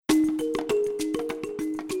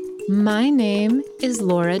My name is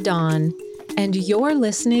Laura Dawn, and you're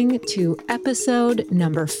listening to episode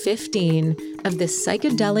number 15 of the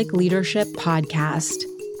Psychedelic Leadership Podcast.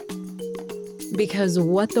 Because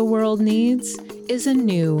what the world needs is a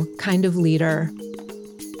new kind of leader.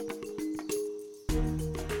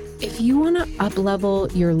 If you want to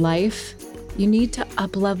up-level your life, you need to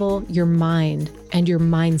up-level your mind and your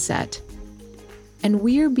mindset. And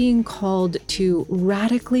we are being called to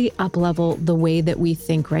radically up-level the way that we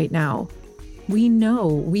think right now. We know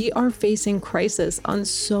we are facing crisis on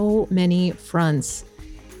so many fronts.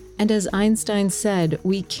 And as Einstein said,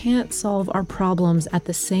 we can't solve our problems at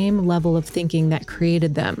the same level of thinking that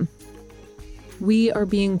created them. We are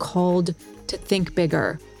being called to think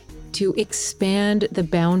bigger, to expand the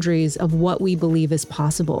boundaries of what we believe is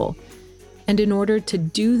possible. And in order to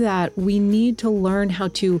do that, we need to learn how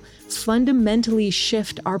to fundamentally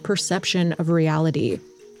shift our perception of reality.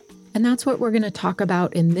 And that's what we're going to talk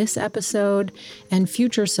about in this episode and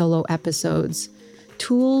future solo episodes.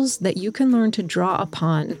 Tools that you can learn to draw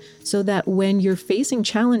upon so that when you're facing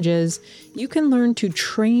challenges, you can learn to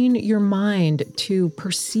train your mind to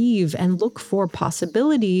perceive and look for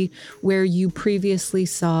possibility where you previously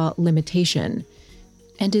saw limitation.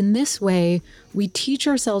 And in this way, we teach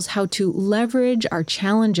ourselves how to leverage our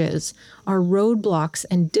challenges, our roadblocks,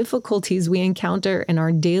 and difficulties we encounter in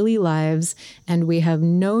our daily lives, and we have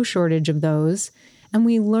no shortage of those, and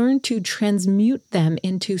we learn to transmute them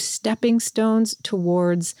into stepping stones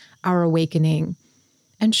towards our awakening.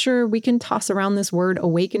 And sure, we can toss around this word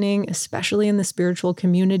awakening, especially in the spiritual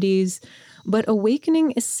communities, but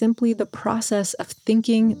awakening is simply the process of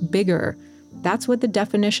thinking bigger. That's what the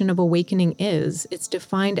definition of awakening is. It's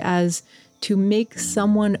defined as to make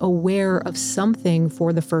someone aware of something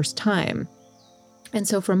for the first time. And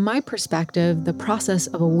so from my perspective, the process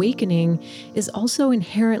of awakening is also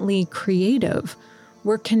inherently creative.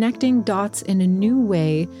 We're connecting dots in a new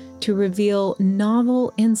way to reveal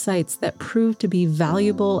novel insights that prove to be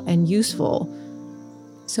valuable and useful.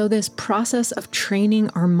 So this process of training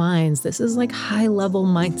our minds, this is like high-level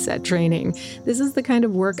mindset training. This is the kind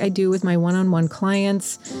of work I do with my one-on-one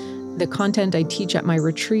clients, the content I teach at my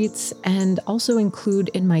retreats, and also include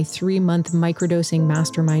in my 3-month microdosing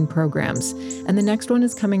mastermind programs. And the next one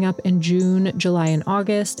is coming up in June, July, and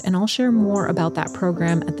August, and I'll share more about that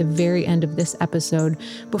program at the very end of this episode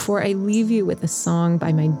before I leave you with a song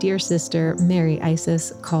by my dear sister, Mary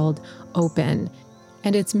Isis, called Open.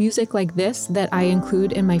 And it's music like this that I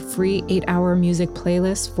include in my free 8-hour music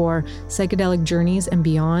playlist for psychedelic journeys and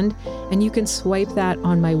beyond. And you can swipe that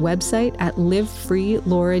on my website at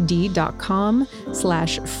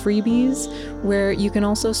livefreelaurad.com/freebies, where you can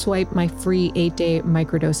also swipe my free 8-day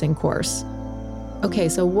microdosing course. Okay,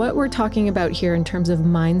 so what we're talking about here in terms of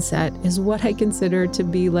mindset is what I consider to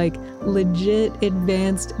be like legit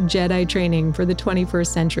advanced Jedi training for the 21st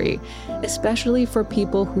century, especially for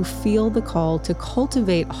people who feel the call to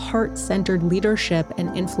cultivate heart-centered leadership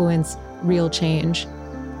and influence real change.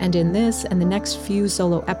 And in this and the next few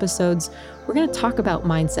solo episodes, we're going to talk about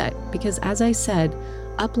mindset because, as I said,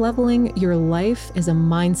 up-leveling your life is a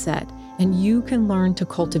mindset and you can learn to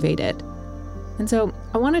cultivate it. And so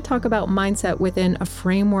I want to talk about mindset within a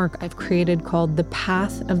framework I've created called the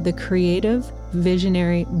Path of the Creative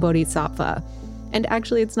Visionary Bodhisattva. And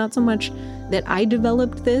actually, it's not so much that I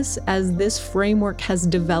developed this as this framework has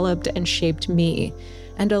developed and shaped me.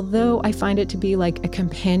 And although I find it to be like a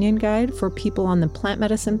companion guide for people on the plant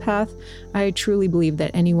medicine path, I truly believe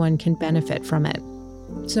that anyone can benefit from it.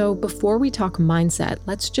 So before we talk mindset,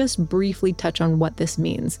 let's just briefly touch on what this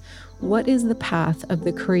means. What is the path of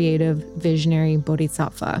the creative visionary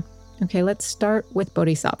bodhisattva? Okay, let's start with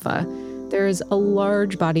bodhisattva. There's a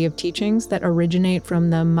large body of teachings that originate from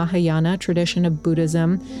the Mahayana tradition of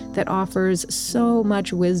Buddhism that offers so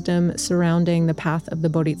much wisdom surrounding the path of the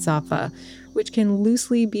bodhisattva, which can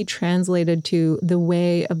loosely be translated to the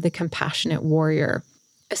way of the compassionate warrior.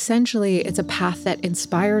 Essentially, it's a path that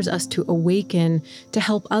inspires us to awaken, to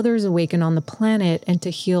help others awaken on the planet, and to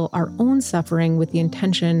heal our own suffering with the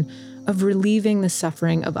intention of relieving the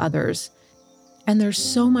suffering of others. And there's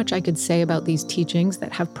so much I could say about these teachings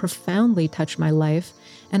that have profoundly touched my life,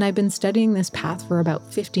 and I've been studying this path for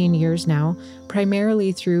about 15 years now,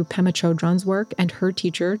 primarily through Pema Chodron's work and her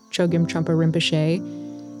teacher, Chogyam Trungpa Rinpoche.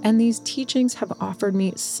 And these teachings have offered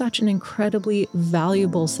me such an incredibly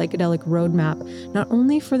valuable psychedelic roadmap, not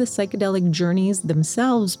only for the psychedelic journeys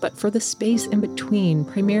themselves, but for the space in between,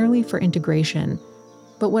 primarily for integration.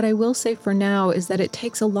 But what I will say for now is that it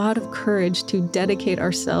takes a lot of courage to dedicate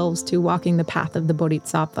ourselves to walking the path of the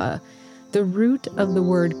Bodhisattva. The root of the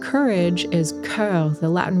word courage is cœur, the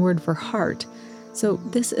Latin word for heart. So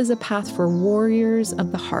this is a path for warriors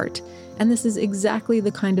of the heart. And this is exactly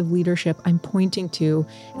the kind of leadership I'm pointing to.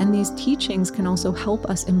 And these teachings can also help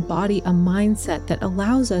us embody a mindset that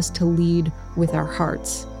allows us to lead with our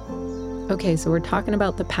hearts. Okay, so we're talking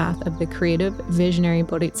about the path of the creative visionary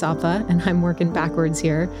bodhisattva, and I'm working backwards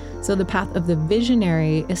here. So the path of the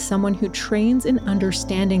visionary is someone who trains in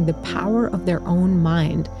understanding the power of their own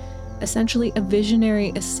mind. Essentially, a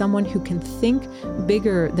visionary is someone who can think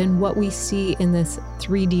bigger than what we see in this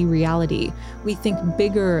 3D reality. We think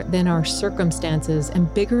bigger than our circumstances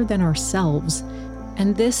and bigger than ourselves.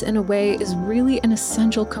 And this, in a way, is really an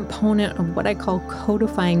essential component of what I call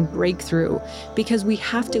codifying breakthrough, because we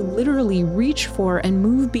have to literally reach for and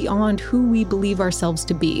move beyond who we believe ourselves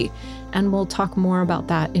to be. And we'll talk more about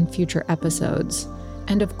that in future episodes.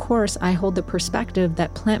 And of course, I hold the perspective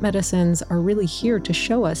that plant medicines are really here to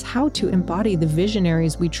show us how to embody the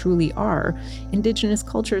visionaries we truly are. Indigenous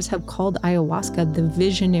cultures have called ayahuasca the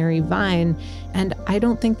visionary vine, and I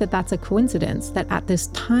don't think that that's a coincidence, that at this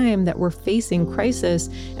time that we're facing crisis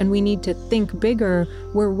and we need to think bigger,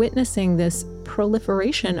 we're witnessing this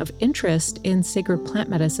proliferation of interest in sacred plant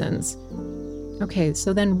medicines. Okay,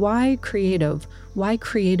 so then why creative? Why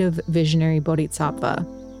creative visionary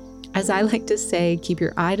bodhisattva? As I like to say, keep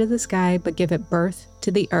your eye to the sky, but give it birth to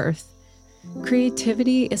the earth.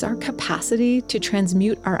 Creativity is our capacity to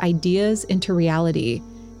transmute our ideas into reality.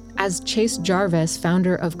 As Chase Jarvis,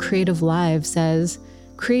 founder of Creative Live, says,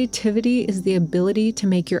 creativity is the ability to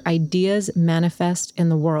make your ideas manifest in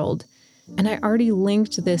the world. And I already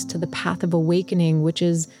linked this to the path of awakening, which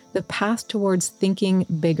is the path towards thinking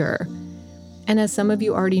bigger. And as some of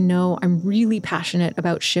you already know, I'm really passionate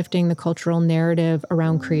about shifting the cultural narrative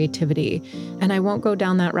around creativity. And I won't go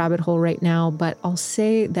down that rabbit hole right now, but I'll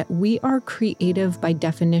say that we are creative by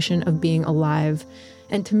definition of being alive.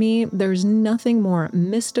 And to me, there's nothing more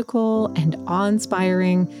mystical and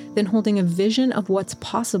awe-inspiring than holding a vision of what's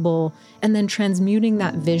possible and then transmuting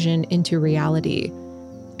that vision into reality.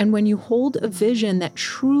 And when you hold a vision that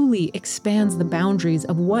truly expands the boundaries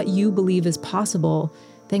of what you believe is possible,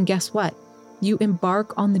 then guess what? You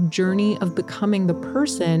embark on the journey of becoming the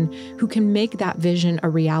person who can make that vision a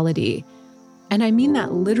reality. And I mean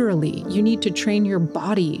that literally. You need to train your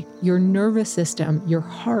body, your nervous system, your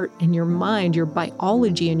heart and your mind, your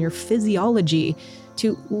biology and your physiology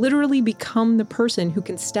to literally become the person who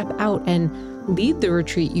can step out and lead the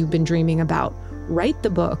retreat you've been dreaming about, write the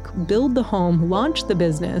book, build the home, launch the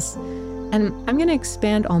business. And I'm going to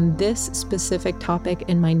expand on this specific topic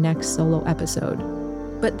in my next solo episode.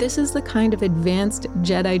 But this is the kind of advanced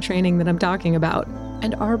Jedi training that I'm talking about.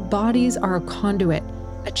 And our bodies are a conduit,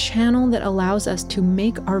 a channel that allows us to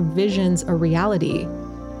make our visions a reality.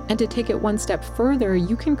 And to take it one step further,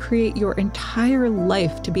 you can create your entire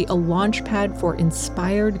life to be a launch pad for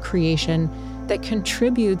inspired creation that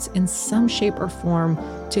contributes in some shape or form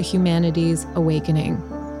to humanity's awakening.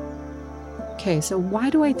 Okay, so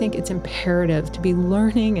why do I think it's imperative to be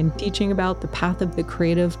learning and teaching about the path of the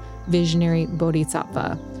creative visionary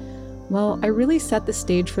bodhisattva? Well, I really set the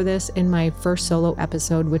stage for this in my first solo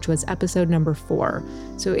episode, which was episode number 4.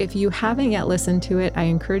 So if you haven't yet listened to it, I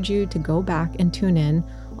encourage you to go back and tune in,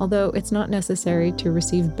 although it's not necessary to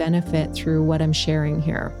receive benefit through what I'm sharing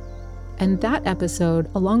here. And that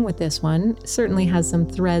episode, along with this one, certainly has some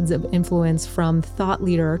threads of influence from thought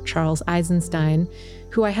leader Charles Eisenstein,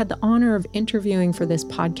 who I had the honor of interviewing for this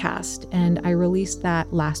podcast, and I released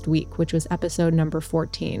that last week, which was episode number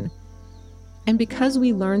 14. And because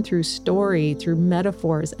we learn through story, through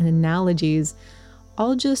metaphors and analogies,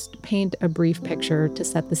 I'll just paint a brief picture to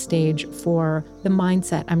set the stage for the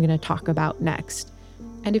mindset I'm going to talk about next.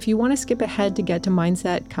 And if you want to skip ahead to get to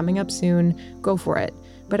mindset coming up soon, go for it.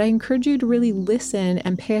 But I encourage you to really listen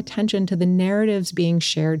and pay attention to the narratives being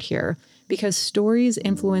shared here, because stories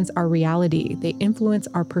influence our reality. They influence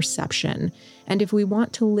our perception. And if we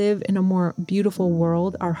want to live in a more beautiful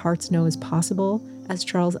world our hearts know is possible, as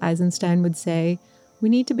Charles Eisenstein would say, we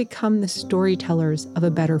need to become the storytellers of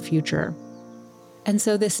a better future. And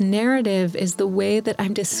so this narrative is the way that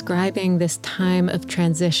I'm describing this time of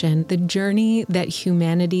transition, the journey that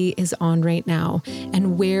humanity is on right now,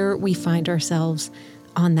 and where we find ourselves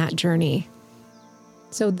on that journey.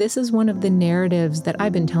 So this is one of the narratives that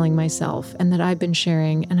I've been telling myself and that I've been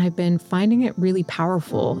sharing, and I've been finding it really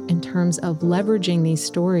powerful in terms of leveraging these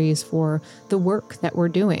stories for the work that we're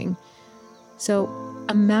doing. So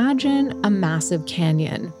imagine a massive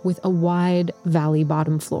canyon with a wide valley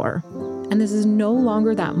bottom floor. And this is no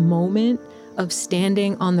longer that moment of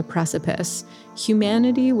standing on the precipice.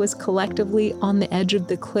 Humanity was collectively on the edge of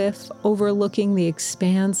the cliff, overlooking the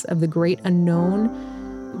expanse of the great unknown.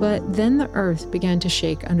 But then the earth began to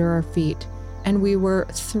shake under our feet, and we were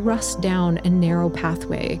thrust down a narrow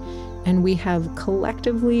pathway, and we have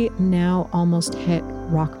collectively now almost hit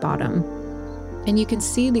rock bottom. And you can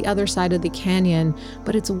see the other side of the canyon,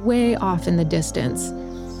 but it's way off in the distance.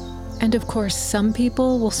 And of course, some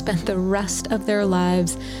people will spend the rest of their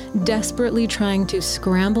lives desperately trying to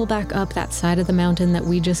scramble back up that side of the mountain that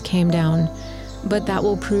we just came down. But that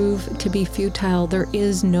will prove to be futile. There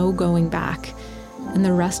is no going back. And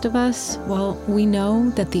the rest of us, well, we know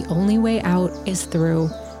that the only way out is through.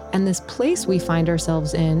 And this place we find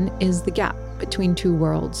ourselves in is the gap between two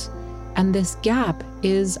worlds. And this gap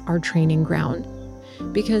is our training ground.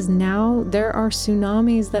 Because now there are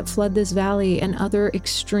tsunamis that flood this valley and other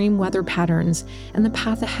extreme weather patterns, and the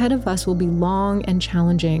path ahead of us will be long and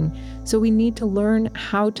challenging. So we need to learn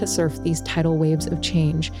how to surf these tidal waves of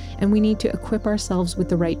change, and we need to equip ourselves with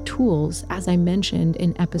the right tools, as I mentioned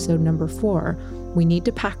in episode number 4. We need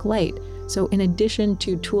to pack light. So in addition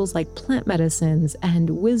to tools like plant medicines and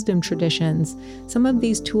wisdom traditions, some of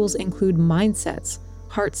these tools include mindsets,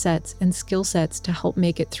 heart sets, and skill sets to help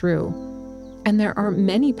make it through. And there are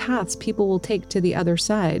many paths people will take to the other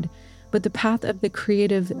side, but the path of the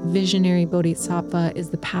creative, visionary bodhisattva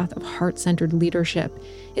is the path of heart-centered leadership.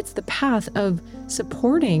 It's the path of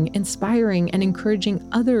supporting, inspiring, and encouraging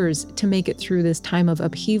others to make it through this time of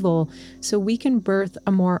upheaval so we can birth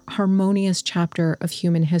a more harmonious chapter of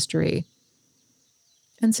human history.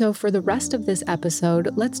 And so for the rest of this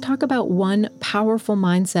episode, let's talk about one powerful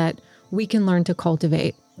mindset we can learn to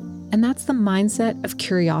cultivate. And that's the mindset of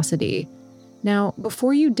curiosity. Now,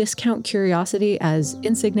 before you discount curiosity as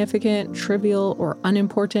insignificant, trivial, or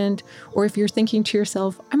unimportant, or if you're thinking to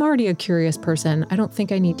yourself, I'm already a curious person, I don't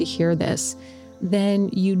think I need to hear this, then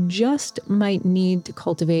you just might need to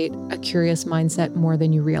cultivate a curious mindset more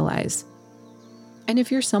than you realize. And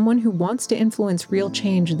if you're someone who wants to influence real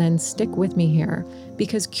change, then stick with me here,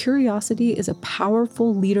 because curiosity is a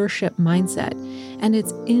powerful leadership mindset, and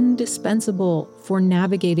it's indispensable for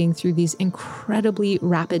navigating through these incredibly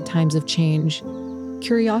rapid times of change.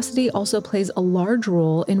 Curiosity also plays a large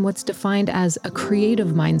role in what's defined as a creative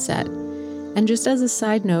mindset. And just as a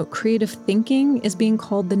side note, creative thinking is being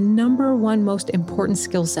called the #1 most important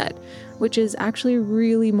skill set, which is actually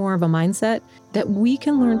really more of a mindset that we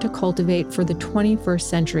can learn to cultivate for the 21st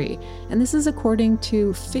century. And this is according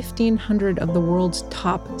to 1,500 of the world's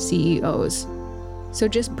top CEOs. So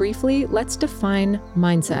just briefly, let's define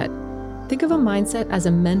mindset. Think of a mindset as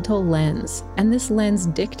a mental lens, and this lens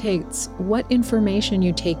dictates what information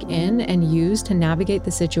you take in and use to navigate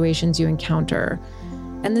the situations you encounter.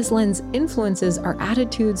 And this lens influences our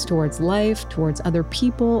attitudes towards life, towards other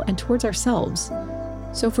people, and towards ourselves.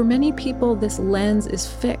 So for many people, this lens is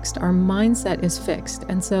fixed, our mindset is fixed.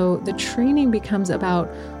 And so the training becomes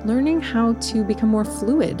about learning how to become more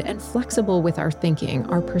fluid and flexible with our thinking,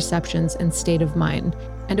 our perceptions, and state of mind.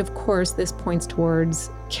 And of course, this points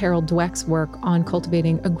towards Carol Dweck's work on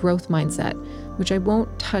cultivating a growth mindset, which I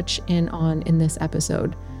won't touch on in this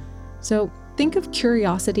episode. So think of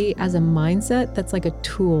curiosity as a mindset that's like a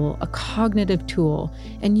tool, a cognitive tool,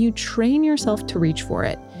 and you train yourself to reach for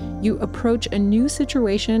it. You approach a new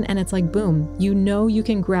situation and it's like, boom, you know you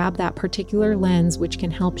can grab that particular lens, which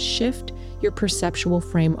can help shift your perceptual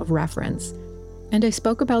frame of reference. And I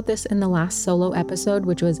spoke about this in the last solo episode,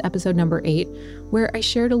 which was episode number 8, where I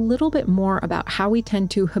shared a little bit more about how we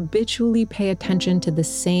tend to habitually pay attention to the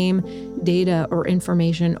same data or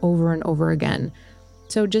information over and over again.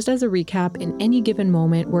 So just as a recap, in any given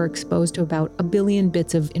moment, we're exposed to about 1 billion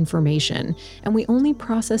bits of information, and we only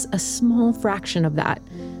process a small fraction of that.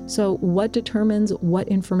 So what determines what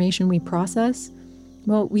information we process?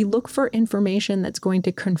 Well, we look for information that's going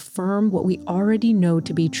to confirm what we already know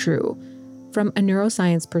to be true. From a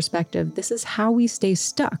neuroscience perspective, this is how we stay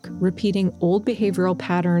stuck, repeating old behavioral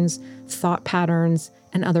patterns, thought patterns,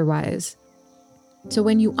 and otherwise. So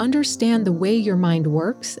when you understand the way your mind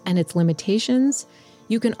works and its limitations,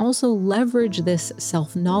 you can also leverage this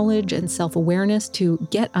self-knowledge and self-awareness to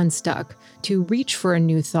get unstuck, to reach for a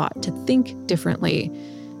new thought, to think differently.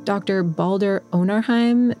 Dr. Baldur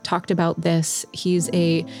Onarheim talked about this. He's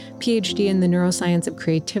a PhD in the neuroscience of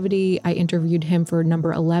creativity. I interviewed him for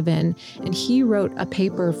number 11, and he wrote a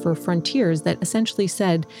paper for Frontiers that essentially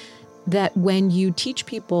said that when you teach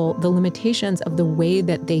people the limitations of the way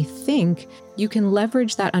that they think, you can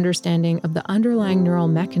leverage that understanding of the underlying neural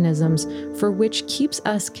mechanisms for which keeps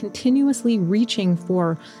us continuously reaching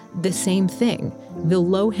for the same thing, the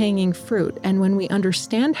low-hanging fruit. And when we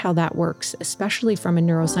understand how that works, especially from a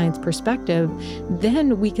neuroscience perspective,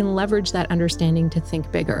 then we can leverage that understanding to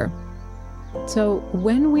think bigger. So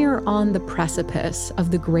when we are on the precipice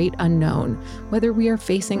of the great unknown, whether we are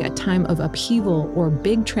facing a time of upheaval or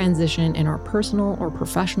big transition in our personal or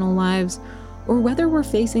professional lives, or whether we're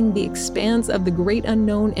facing the expanse of the great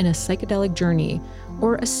unknown in a psychedelic journey,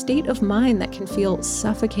 or a state of mind that can feel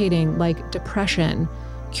suffocating like depression,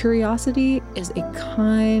 curiosity is a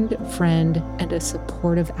kind friend and a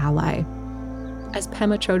supportive ally. As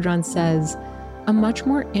Pema Chodron says, a much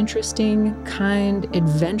more interesting, kind,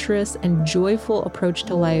 adventurous, and joyful approach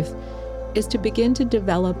to life is to begin to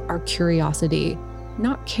develop our curiosity,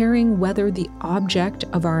 not caring whether the object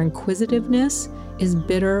of our inquisitiveness is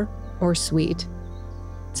bitter or sweet.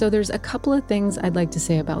 So there's a couple of things I'd like to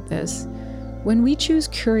say about this. When we choose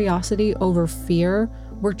curiosity over fear,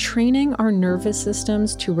 we're training our nervous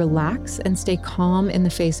systems to relax and stay calm in the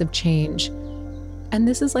face of change. And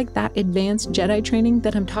this is like that advanced Jedi training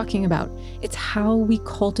that I'm talking about. It's how we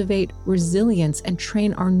cultivate resilience and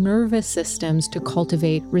train our nervous systems to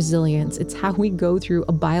cultivate resilience. It's how we go through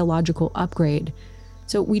a biological upgrade.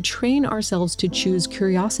 So we train ourselves to choose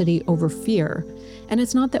curiosity over fear. And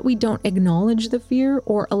it's not that we don't acknowledge the fear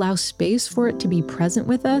or allow space for it to be present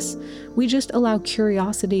with us. We just allow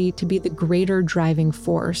curiosity to be the greater driving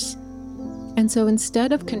force. And so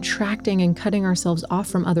instead of contracting and cutting ourselves off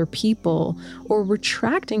from other people or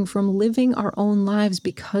retracting from living our own lives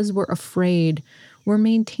because we're afraid, we're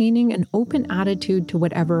maintaining an open attitude to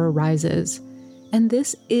whatever arises. And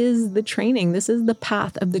this is the training. This is the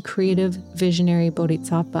path of the creative visionary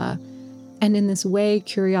bodhisattva. And in this way,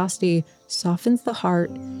 curiosity softens the heart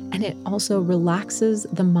and it also relaxes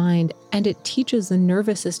the mind and it teaches the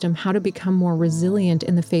nervous system how to become more resilient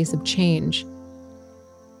in the face of change.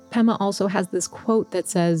 Pema also has this quote that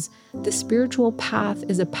says, "The spiritual path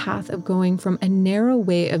is a path of going from a narrow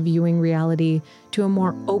way of viewing reality to a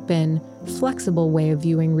more open, flexible way of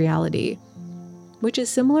viewing reality," which is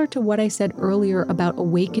similar to what I said earlier about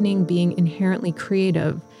awakening being inherently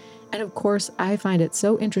creative. And of course, I find it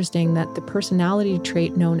so interesting that the personality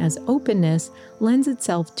trait known as openness lends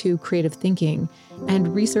itself to creative thinking.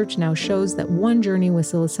 And research now shows that one journey with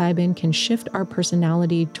psilocybin can shift our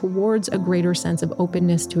personality towards a greater sense of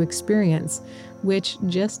openness to experience, which,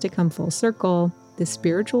 just to come full circle, the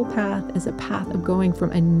spiritual path is a path of going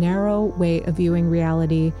from a narrow way of viewing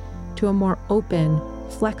reality to a more open,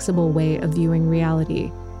 flexible way of viewing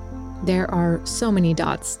reality. There are so many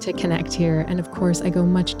dots to connect here, and of course I go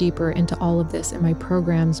much deeper into all of this in my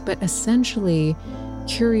programs, but essentially,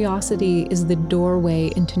 curiosity is the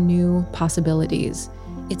doorway into new possibilities.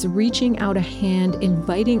 It's reaching out a hand,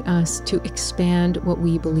 inviting us to expand what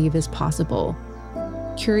we believe is possible.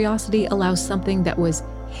 Curiosity allows something that was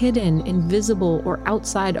hidden, invisible, or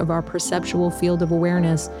outside of our perceptual field of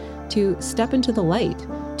awareness to step into the light,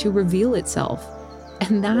 to reveal itself.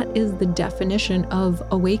 And that is the definition of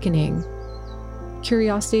awakening.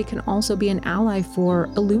 Curiosity can also be an ally for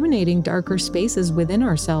illuminating darker spaces within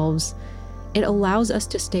ourselves. It allows us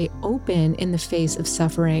to stay open in the face of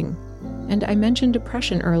suffering. And I mentioned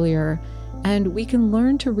depression earlier, and we can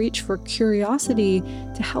learn to reach for curiosity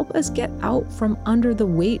to help us get out from under the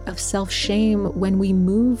weight of self-shame when we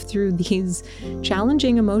move through these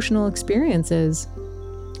challenging emotional experiences.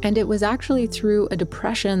 And it was actually through a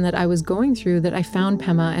depression that I was going through that I found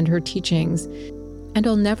Pema and her teachings. And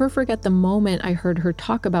I'll never forget the moment I heard her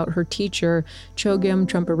talk about her teacher, Chogyam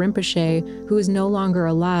Trungpa Rinpoche, who is no longer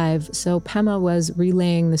alive, so Pema was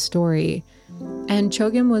relaying the story. And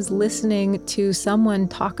Chogyam was listening to someone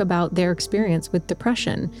talk about their experience with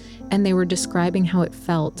depression, and they were describing how it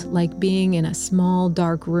felt like being in a small,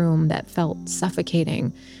 dark room that felt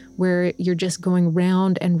suffocating, where you're just going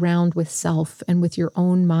round and round with self and with your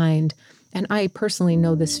own mind. And I personally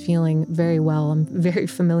know this feeling very well. I'm very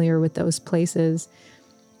familiar with those places.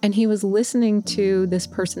 And he was listening to this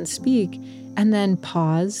person speak and then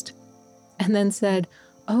paused and then said,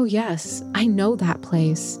 "Oh yes, I know that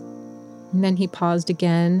place." And then he paused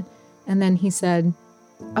again and then he said,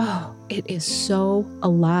 "Oh, it is so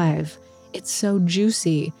alive. It's so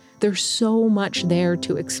juicy. There's so much there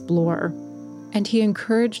to explore." And he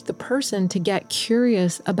encouraged the person to get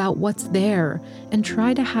curious about what's there and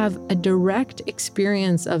try to have a direct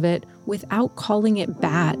experience of it without calling it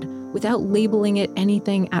bad, without labeling it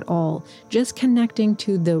anything at all, just connecting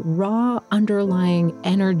to the raw underlying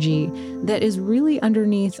energy that is really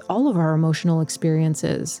underneath all of our emotional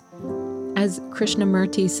experiences. As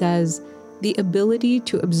Krishnamurti says, the ability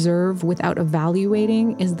to observe without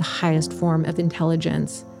evaluating is the highest form of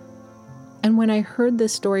intelligence. And when I heard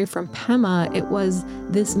this story from Pema, it was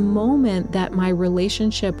this moment that my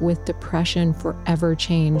relationship with depression forever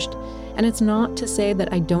changed. And it's not to say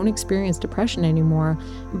that I don't experience depression anymore,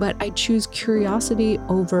 but I choose curiosity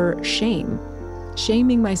over shame.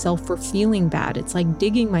 Shaming myself for feeling bad. It's like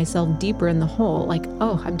digging myself deeper in the hole, like,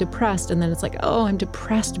 oh, I'm depressed. And then it's like, oh, I'm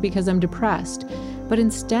depressed because I'm depressed. But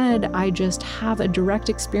instead, I just have a direct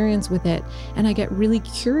experience with it, and I get really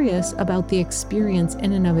curious about the experience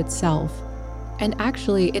in and of itself. And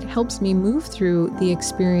actually, it helps me move through the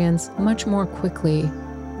experience much more quickly.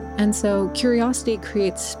 And so curiosity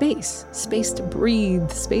creates space to breathe,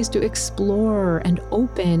 space to explore and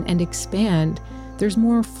open and expand. There's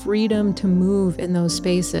more freedom to move in those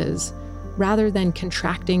spaces rather than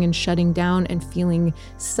contracting and shutting down and feeling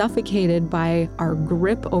suffocated by our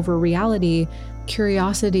grip over reality.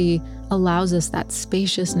 Curiosity allows us that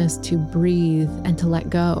spaciousness to breathe and to let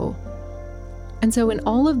go. And so in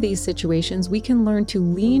all of these situations, we can learn to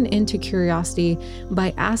lean into curiosity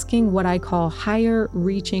by asking what I call higher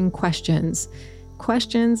reaching questions.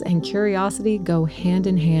 Questions and curiosity go hand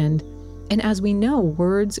in hand. And as we know,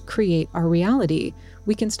 words create our reality.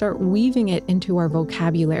 We can start weaving it into our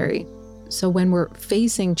vocabulary. So when we're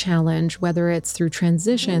facing challenge, whether it's through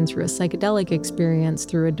transition, through a psychedelic experience,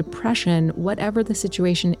 through a depression, whatever the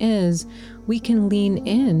situation is, we can lean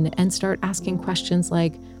in and start asking questions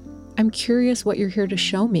like, I'm curious what you're here to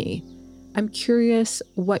show me. I'm curious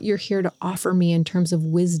what you're here to offer me in terms of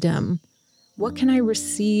wisdom. What can I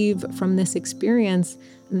receive from this experience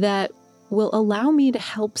that will allow me to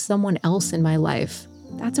help someone else in my life?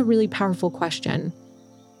 That's a really powerful question.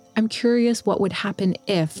 I'm curious what would happen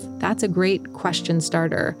if. That's a great question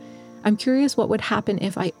starter. I'm curious what would happen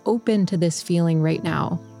if I open to this feeling right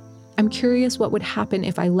now. I'm curious what would happen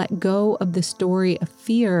if I let go of the story of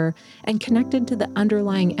fear and connected to the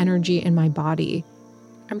underlying energy in my body.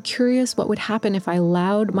 I'm curious what would happen if I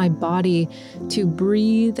allowed my body to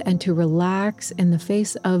breathe and to relax in the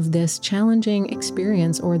face of this challenging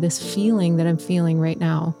experience or this feeling that I'm feeling right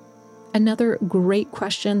now. Another great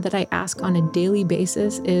question that I ask on a daily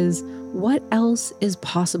basis is, what else is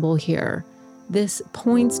possible here? This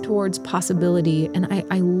points towards possibility, and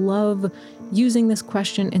I love using this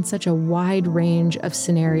question in such a wide range of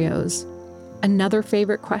scenarios. Another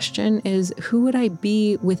favorite question is, who would I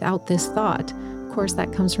be without this thought? Of course,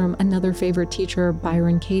 that comes from another favorite teacher,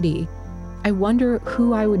 Byron Katie. I wonder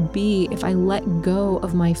who I would be if I let go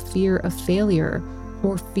of my fear of failure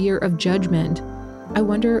or fear of judgment. I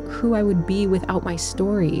wonder who I would be without my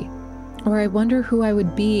story. Or I wonder who I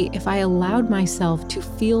would be if I allowed myself to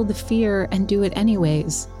feel the fear and do it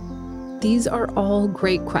anyways. These are all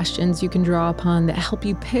great questions you can draw upon that help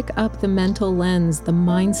you pick up the mental lens, the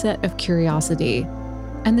mindset of curiosity.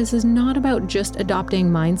 And this is not about just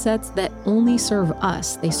adopting mindsets that only serve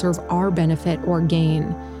us, they serve our benefit or gain.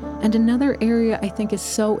 And another area I think is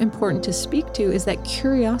so important to speak to is that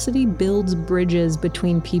curiosity builds bridges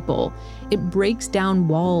between people. It breaks down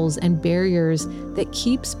walls and barriers that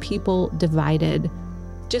keeps people divided.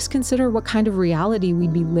 Just consider what kind of reality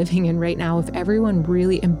we'd be living in right now if everyone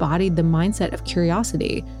really embodied the mindset of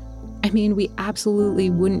curiosity. I mean, we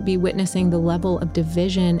absolutely wouldn't be witnessing the level of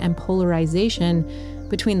division and polarization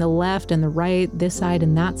between the left and the right, this side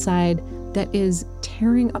and that side, that is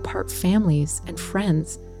tearing apart families and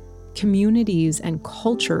friends, communities and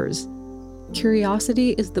cultures.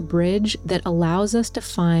 Curiosity is the bridge that allows us to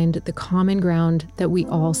find the common ground that we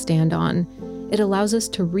all stand on. It allows us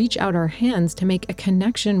to reach out our hands to make a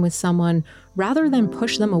connection with someone rather than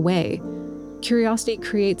push them away. Curiosity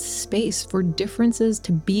creates space for differences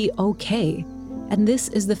to be okay. And this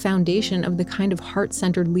is the foundation of the kind of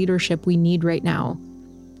heart-centered leadership we need right now.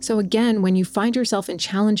 So again, when you find yourself in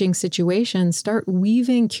challenging situations, start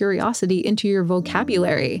weaving curiosity into your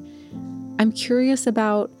vocabulary. I'm curious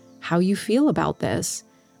about how you feel about this.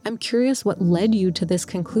 I'm curious what led you to this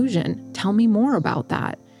conclusion. Tell me more about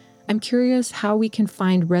that. I'm curious how we can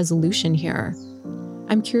find resolution here.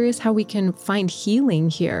 I'm curious how we can find healing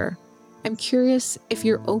here. I'm curious if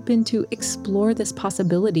you're open to explore this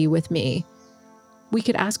possibility with me. We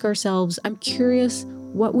could ask ourselves, I'm curious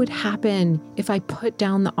what would happen if I put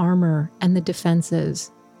down the armor and the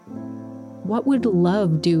defenses? What would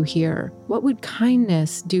love do here? What would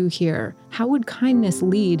kindness do here? How would kindness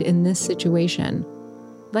lead in this situation?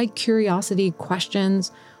 Like curiosity,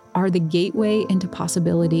 questions are the gateway into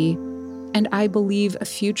possibility. And I believe a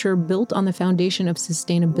future built on the foundation of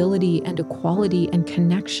sustainability and equality and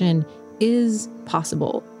connection is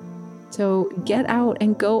possible. So get out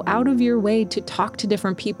and go out of your way to talk to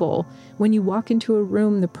different people. When you walk into a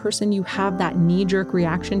room, the person you have that knee-jerk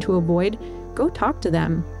reaction to avoid, go talk to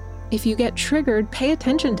them. If you get triggered, pay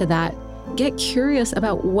attention to that. Get curious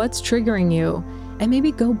about what's triggering you, and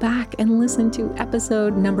maybe go back and listen to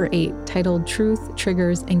episode number 8, titled Truth,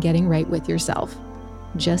 Triggers, and Getting Right with Yourself.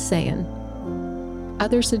 Just saying.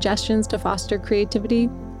 Other suggestions to foster creativity?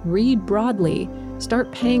 Read broadly.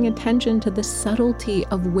 Start paying attention to the subtlety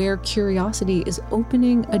of where curiosity is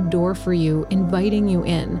opening a door for you, inviting you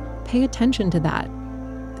in. Pay attention to that.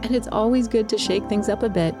 And it's always good to shake things up a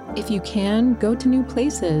bit. If you can, go to new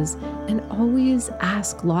places and always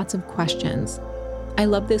ask lots of questions. I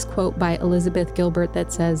love this quote by Elizabeth Gilbert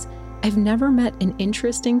that says, "I've never met an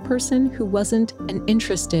interesting person who wasn't an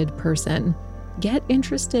interested person." Get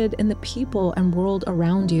interested in the people and world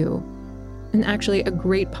around you. And actually, a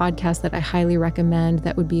great podcast that I highly recommend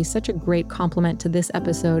that would be such a great complement to this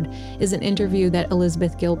episode is an interview that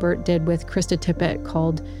Elizabeth Gilbert did with Krista Tippett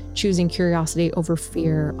called Choosing Curiosity Over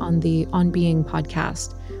Fear on the On Being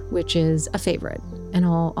podcast, which is a favorite. And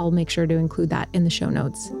I'll make sure to include that in the show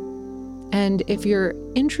notes. And if you're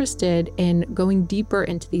interested in going deeper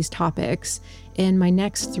into these topics, in my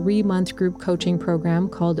next 3-month group coaching program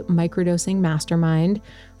called Microdosing Mastermind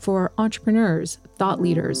for entrepreneurs, thought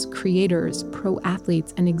leaders, creators, pro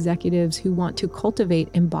athletes, and executives who want to cultivate,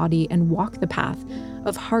 embody, and walk the path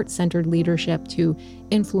of heart-centered leadership to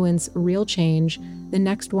influence real change, the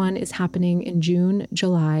next one is happening in June,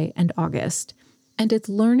 July, and August. And it's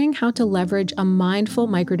learning how to leverage a mindful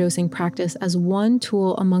microdosing practice as one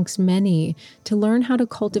tool amongst many to learn how to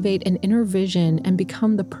cultivate an inner vision and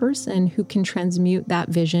become the person who can transmute that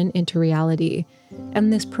vision into reality.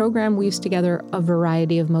 And this program weaves together a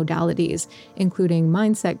variety of modalities, including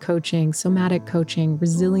mindset coaching, somatic coaching,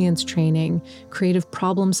 resilience training, creative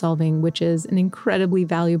problem solving, which is an incredibly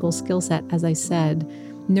valuable skill set, as I said,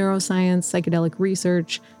 neuroscience, psychedelic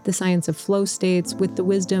research, the science of flow states with the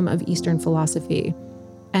wisdom of Eastern philosophy.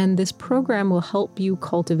 And this program will help you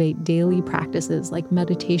cultivate daily practices like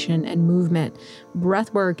meditation and movement,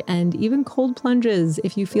 breath work, and even cold plunges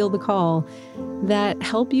if you feel the call, that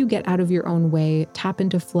help you get out of your own way, tap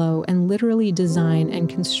into flow, and literally design and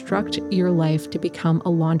construct your life to become a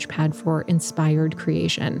launchpad for inspired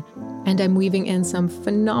creation. And I'm weaving in some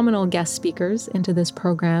phenomenal guest speakers into this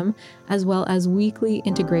program, as well as weekly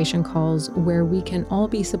integration calls where we can all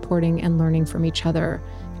be supporting and learning from each other.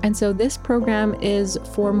 And so this program is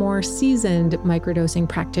for more seasoned microdosing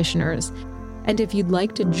practitioners. And if you'd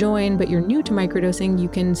like to join, but you're new to microdosing, you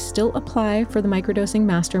can still apply for the Microdosing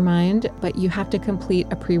Mastermind, but you have to complete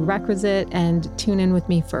a prerequisite and tune in with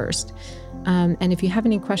me first. And if you have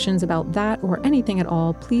any questions about that or anything at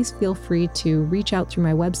all, please feel free to reach out through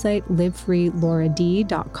my website,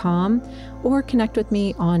 livefreelaurad.com, or connect with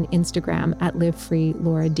me on Instagram at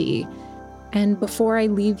livefreelaurad. And before I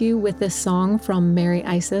leave you with this song from Mary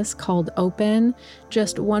Isis called Open,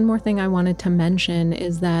 just one more thing I wanted to mention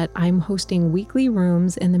is that I'm hosting weekly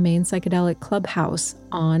rooms in the main psychedelic Clubhouse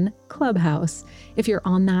on Clubhouse. If you're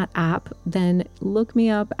on that app, then look me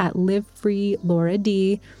up at Live Free Laura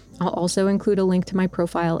D. I'll also include a link to my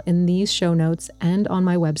profile in these show notes and on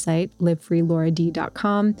my website,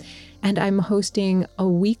 livefreelaurad.com. And I'm hosting a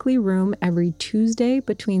weekly room every Tuesday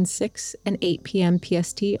between 6 and 8 p.m.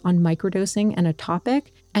 PST on microdosing and a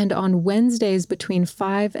topic. And on Wednesdays between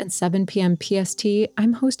 5 and 7 p.m. PST,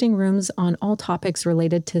 I'm hosting rooms on all topics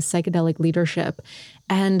related to psychedelic leadership.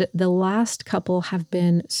 And the last couple have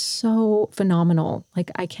been so phenomenal.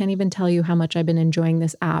 Like, I can't even tell you how much I've been enjoying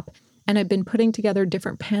this app. And I've been putting together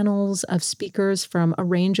different panels of speakers from a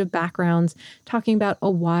range of backgrounds, talking about a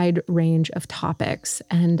wide range of topics.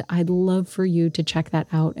 And I'd love for you to check that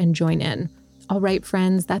out and join in. All right,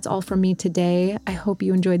 friends, that's all from me today. I hope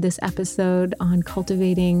you enjoyed this episode on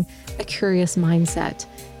cultivating a curious mindset,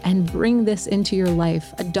 and bring this into your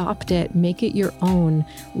life. Adopt it, make it your own,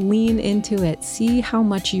 lean into it, see how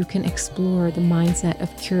much you can explore the mindset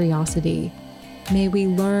of curiosity. May we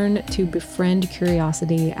learn to befriend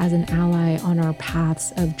curiosity as an ally on our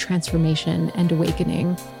paths of transformation and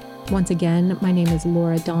awakening. Once again, my name is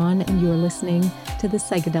Laura Dawn, and you are listening to the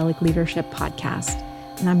Psychedelic Leadership Podcast.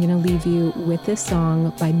 And I'm going to leave you with this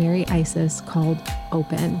song by Mary Isis called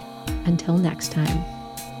Open. Until next time.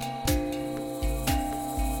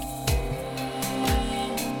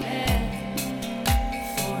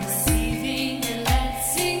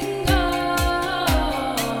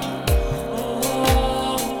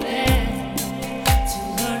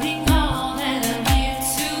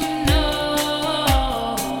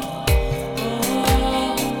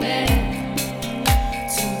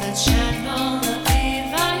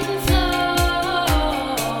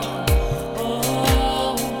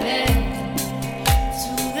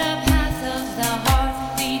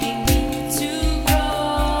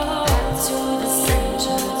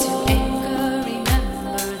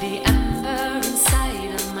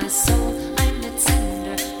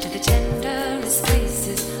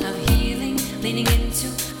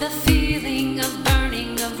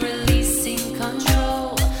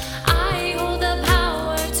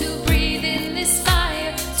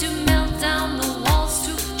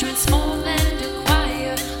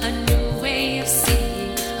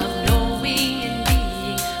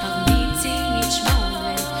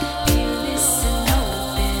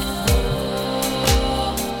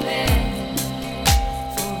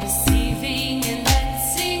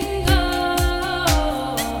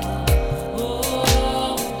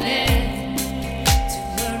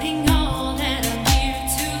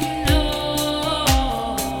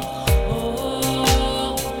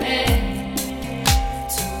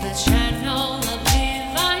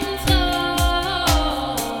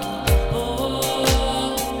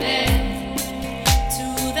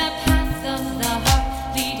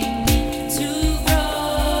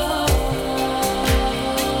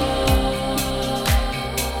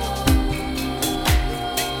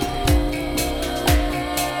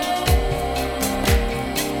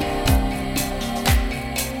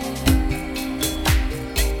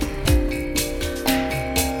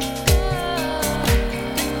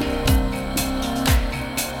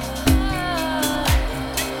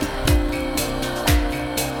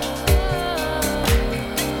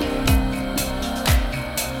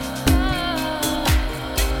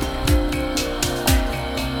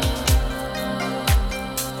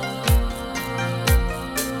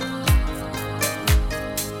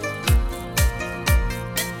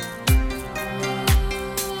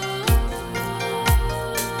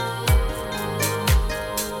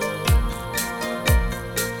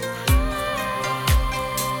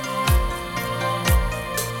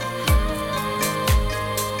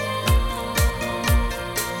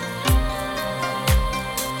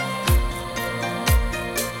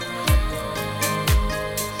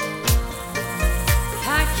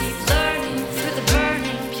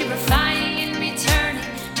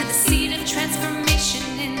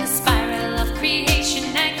 transformation in the spiral.